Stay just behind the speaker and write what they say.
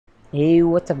Hey,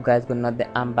 what's up guys, good night.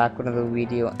 I'm back with another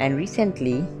video. And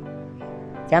recently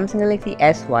Samsung Galaxy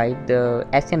S5, the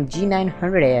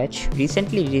SM-G900H,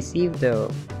 recently received the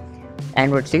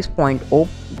Android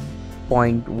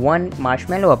 6.0.1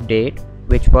 Marshmallow update,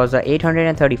 which was a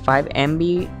 835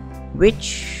 MB,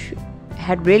 which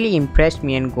had really impressed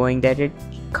me, and going that it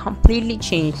completely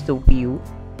changed the view,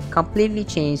 completely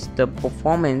changed the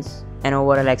performance and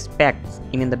overall aspects,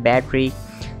 even the battery,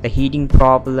 the heating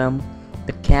problem,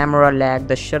 the camera lag,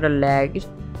 the shutter lag,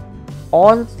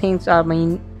 all things are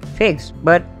being fixed,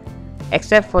 but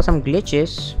except for some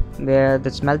glitches where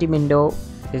this multi-window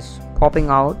is popping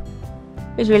out,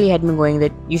 which really had me going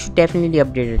that you should definitely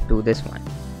update it to this one.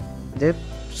 There are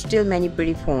still many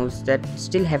pretty phones that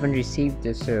still haven't received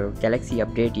this Galaxy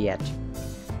update yet.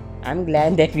 I'm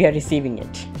glad that we are receiving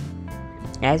it.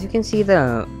 As you can see,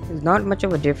 there's not much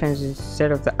of a difference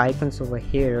instead of the icons over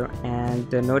here and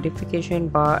the notification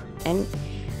bar. And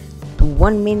the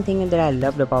one main thing that I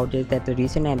loved about it is that the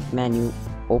recent app menu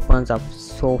opens up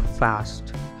so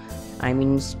fast. I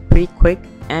mean, it's pretty quick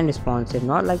and responsive,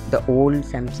 not like the old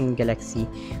Samsung Galaxy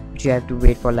which you have to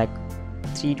wait for like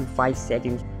 3 to 5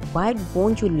 seconds. Why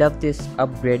won't you love this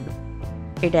upgrade?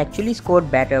 It actually scored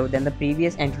better than the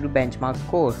previous entry to benchmark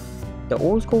score. The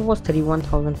old score was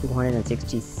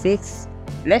 31,266.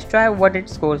 Let's try what it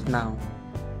scores now.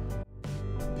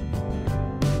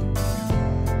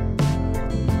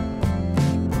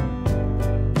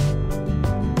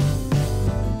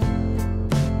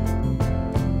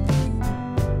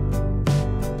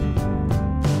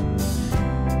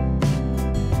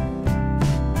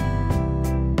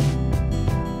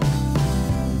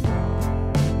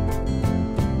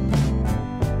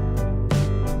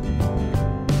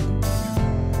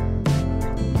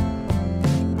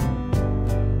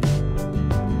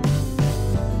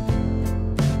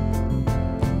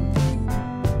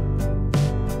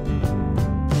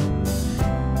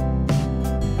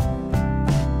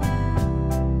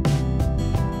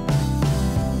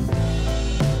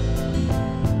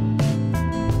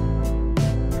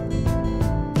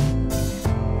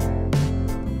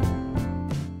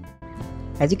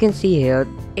 As you can see here,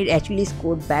 it actually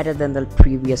scored better than the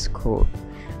previous score.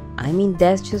 I mean,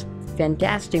 that's just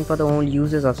fantastic for the old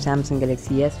users of Samsung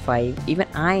Galaxy S5. Even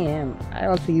I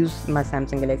also use my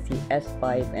Samsung Galaxy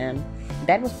S5, and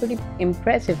that was pretty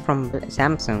impressive from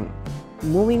Samsung.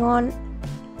 Moving on,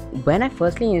 when I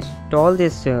firstly installed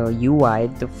this UI,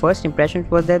 the first impression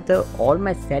was that all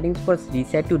my settings were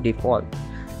reset to default.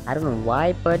 I don't know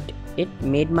why, but it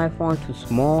made my phone too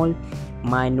small.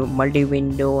 My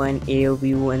multi-window and air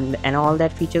view and all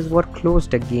that features were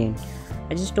closed again.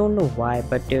 I just don't know why,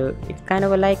 but it's kind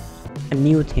of like a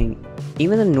new thing.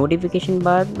 Even the notification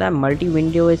bar, the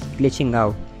multi-window is glitching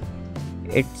out.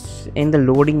 It's in the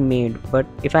loading mode, but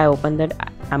if I open that,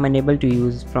 I'm unable to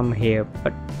use from here.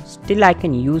 But still I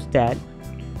can use that.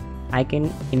 I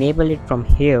can enable it from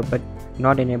here, but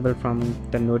not enable from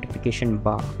the notification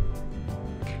bar.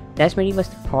 That's pretty much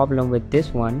the problem with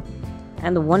this one.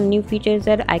 And the one new feature is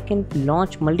that I can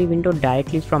launch multi-window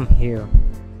directly from here.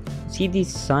 See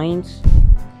these signs?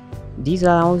 These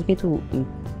allows me to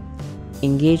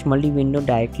engage multi-window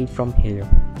directly from here.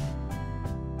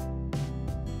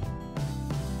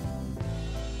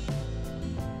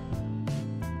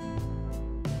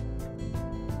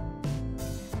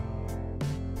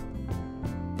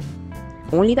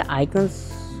 Only the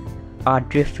icons are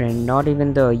different, not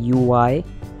even the UI.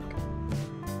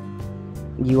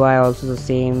 UI also the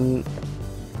same.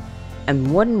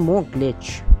 And one more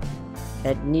glitch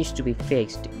that needs to be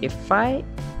fixed. If I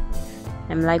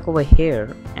am like over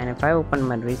here and if I open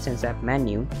my recent app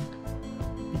menu,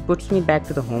 it puts me back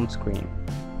to the home screen,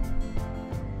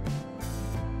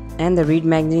 and the read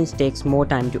magazines takes more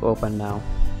time to open now.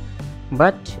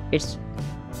 But it's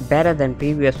better than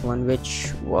previous one,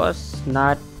 which was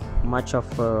not much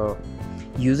of a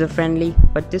user friendly,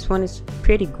 but this one is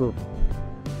pretty good.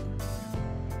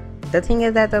 The thing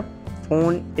is that the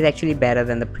phone is actually better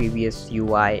than the previous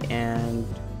UI, and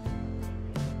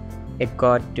it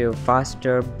got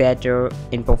faster, better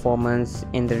in performance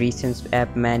in the recent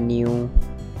app menu,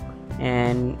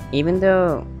 and even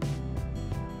the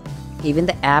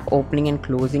app opening and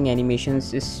closing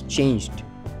animations is changed.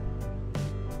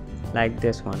 Like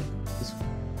this one, just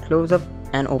close up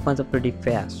and opens up pretty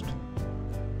fast.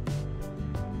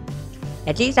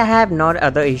 At least I have not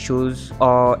other issues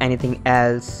or anything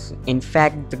else. In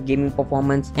fact, the gaming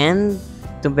performance and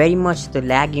the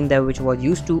lagging that which was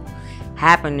used to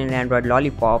happen in Android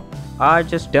Lollipop are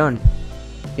just done.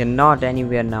 They're not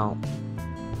anywhere now.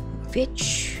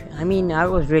 Which, I mean, I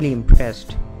was really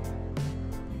impressed.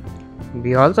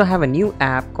 We also have a new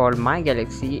app called My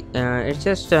Galaxy. It's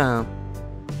just app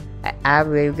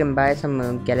where you can buy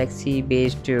some Galaxy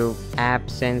based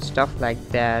apps and stuff like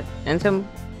that, and some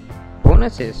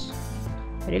bonuses.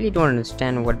 I really don't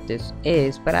understand what this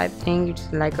is, but I think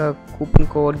it's like a coupon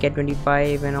code get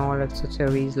 25 and all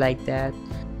accessories like that,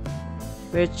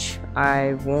 which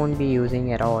I won't be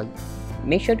using at all.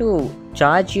 Make sure to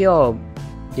charge your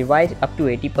device up to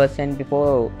 80%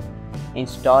 before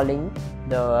installing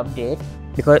the update,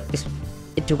 because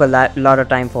it took a lot of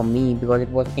time for me, because it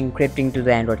was encrypting to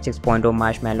the Android 6.0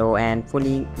 Marshmallow and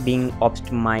fully being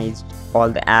optimized all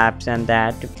the apps and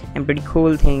that. And pretty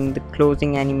cool thing, the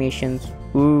closing animations.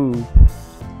 Ooh,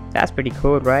 that's pretty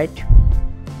cool, right?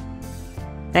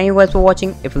 Thank you guys for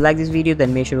watching. If you like this video,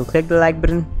 then make sure to click the like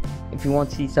button. If you want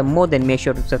to see some more, then make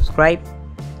sure to subscribe.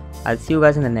 I'll see you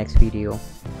guys in the next video.